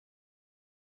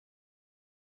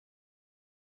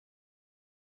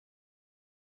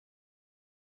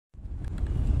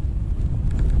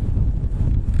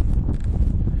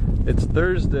It's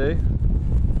Thursday.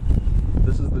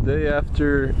 This is the day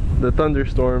after the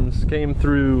thunderstorms came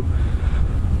through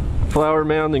Flower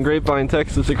Mound in Grapevine,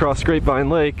 Texas, across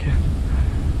Grapevine Lake.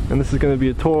 And this is going to be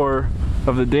a tour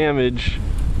of the damage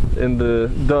in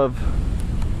the Dove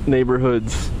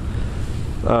neighborhoods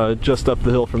just up the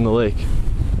hill from the lake.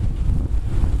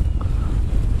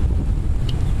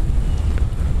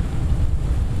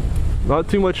 Not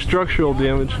too much structural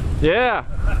damage. Yeah!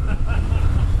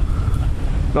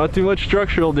 Not too much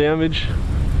structural damage.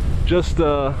 Just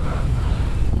a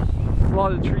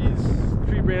lot of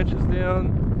tree branches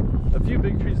down. A few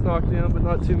big trees knocked down, but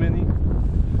not too many.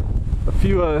 A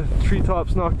few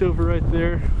treetops knocked over right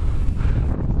there.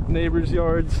 Neighbors'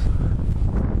 yards.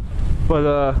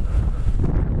 But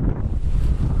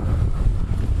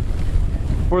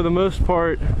for the most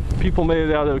part, people made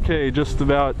it out okay. Just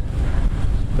about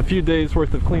a few days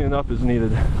worth of cleaning up is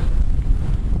needed.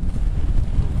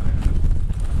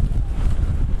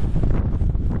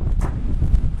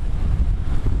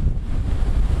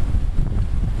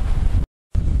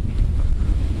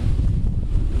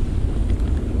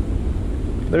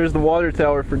 There's the water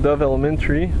tower for Dove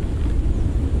Elementary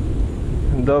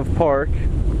and Dove Park.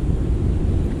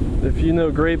 If you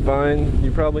know Grapevine,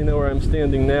 you probably know where I'm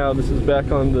standing now. This is back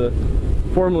on the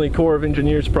formerly Corps of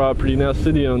Engineers property, now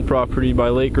city-owned property by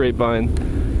Lake Grapevine.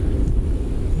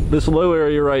 This low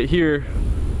area right here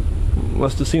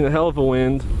must have seen a hell of a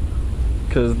wind,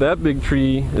 because that big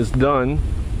tree is done,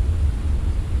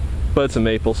 but it's a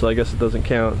maple, so I guess it doesn't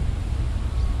count.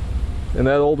 And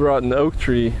that old rotten oak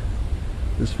tree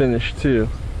is finished too.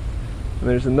 And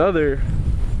there's another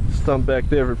stump back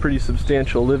there of a pretty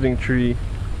substantial living tree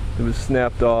that was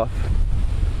snapped off.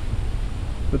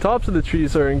 The tops of the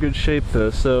trees are in good shape though,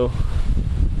 so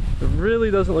it really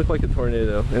doesn't look like a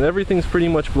tornado. And everything's pretty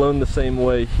much blown the same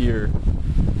way here.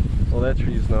 Well, that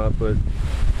tree's not, but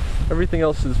everything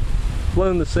else is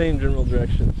blown the same general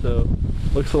direction, so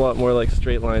it looks a lot more like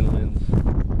straight line winds.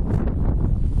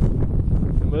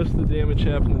 And most of the damage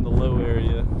happened in the low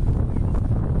area.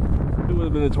 If it would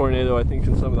have been a tornado, I think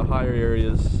in some of the higher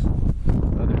areas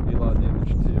there'd be a lot of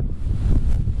damage too.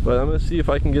 But I'm going to see if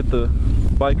I can get the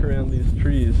bike around these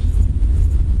trees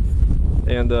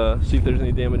and see if there's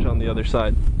any damage on the other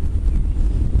side.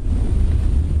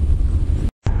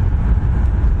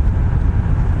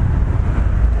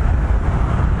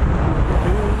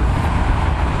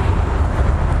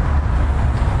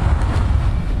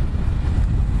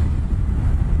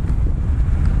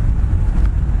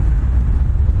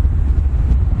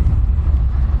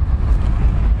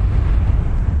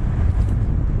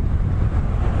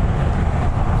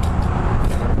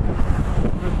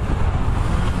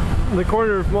 The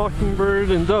corner of Mockingbird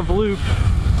and Dove Loop.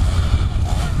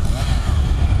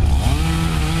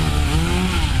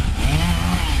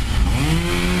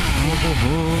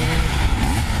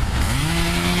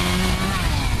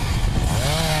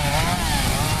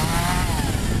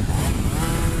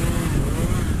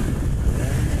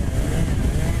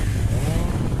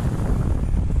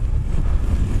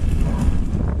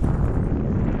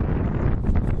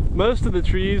 Most of the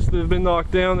trees that have been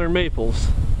knocked down are maples.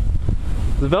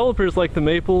 Developers like the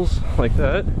maples like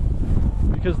that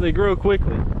because they grow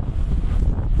quickly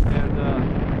and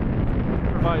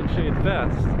provide shade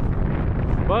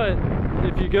fast. But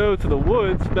if you go to the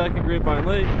woods back in Grapevine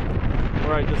Lake,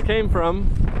 where I just came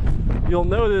from, you'll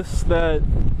notice that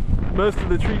most of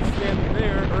the trees standing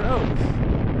there are oaks.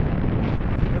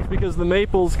 That's because the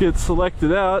maples get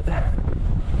selected out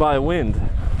by wind.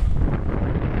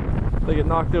 They get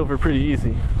knocked over pretty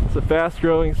easy. It's a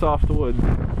fast-growing softwood.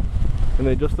 And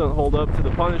they just don't hold up to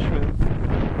the punishment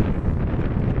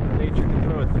nature can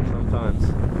throw at them sometimes.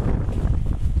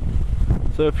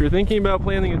 So if you're thinking about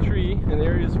planting a tree in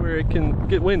areas where it can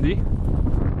get windy,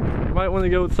 you might want to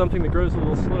go with something that grows a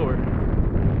little slower.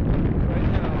 Right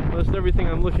now, most everything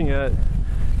I'm looking at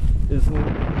is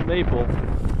maple.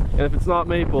 And if it's not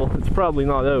maple, it's probably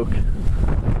not oak.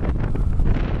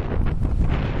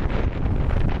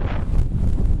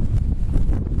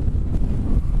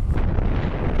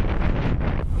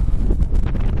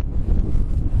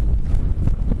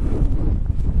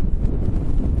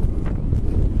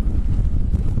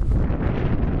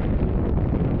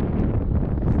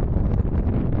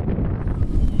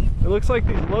 It looks like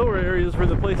these lower areas were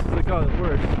the places that got it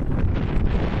worse.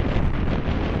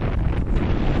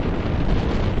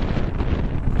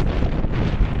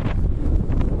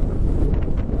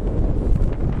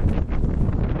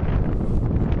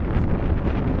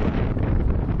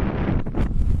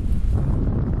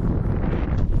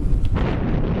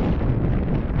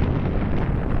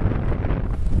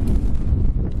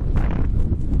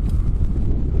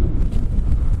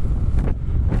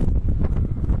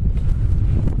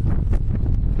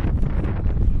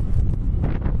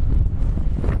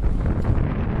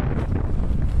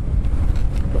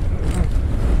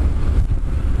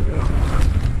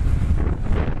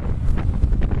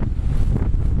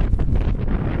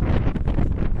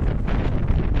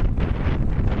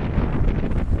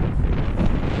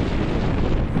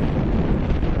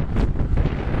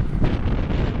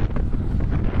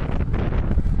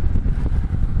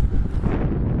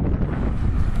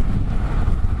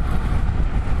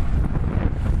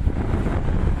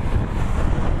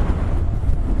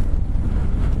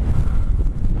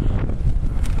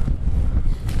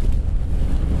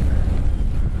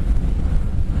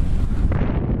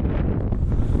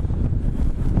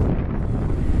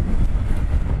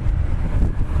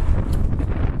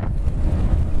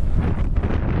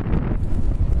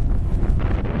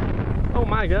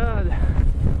 my God.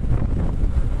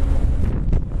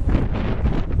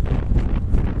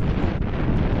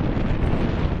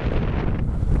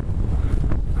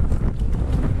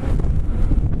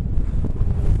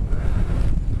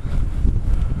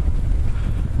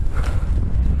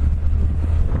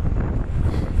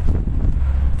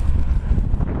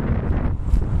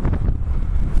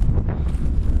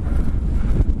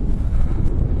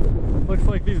 Looks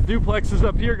like these duplexes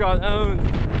up here got owned.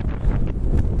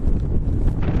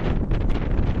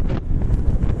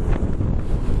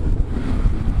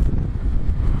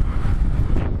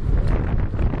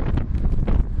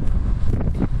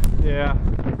 Yeah.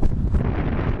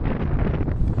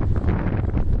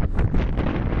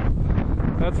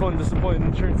 That's one disappointing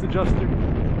insurance adjuster.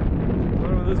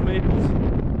 One of those maples.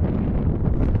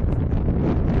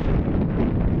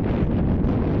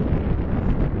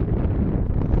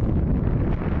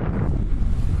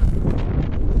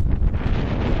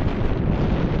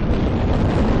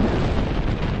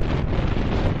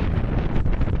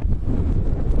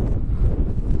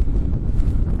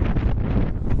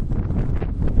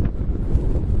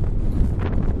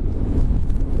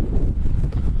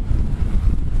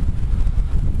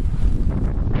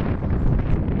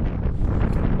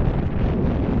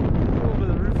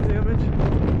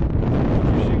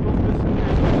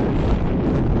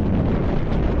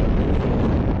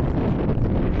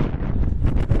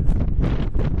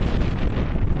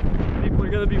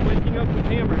 Be waking up with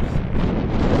hammers,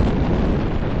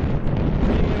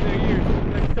 being in their ears for the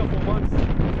next couple months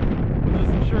when those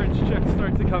insurance checks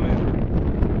start to come in.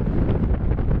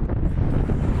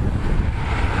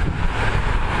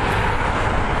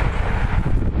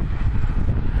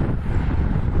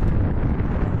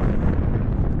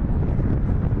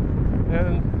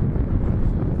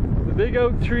 And the big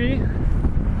oak tree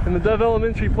and the Dove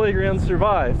Elementary playground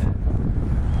survived.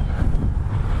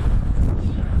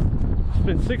 It's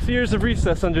been 6 years of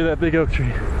recess under that big oak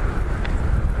tree.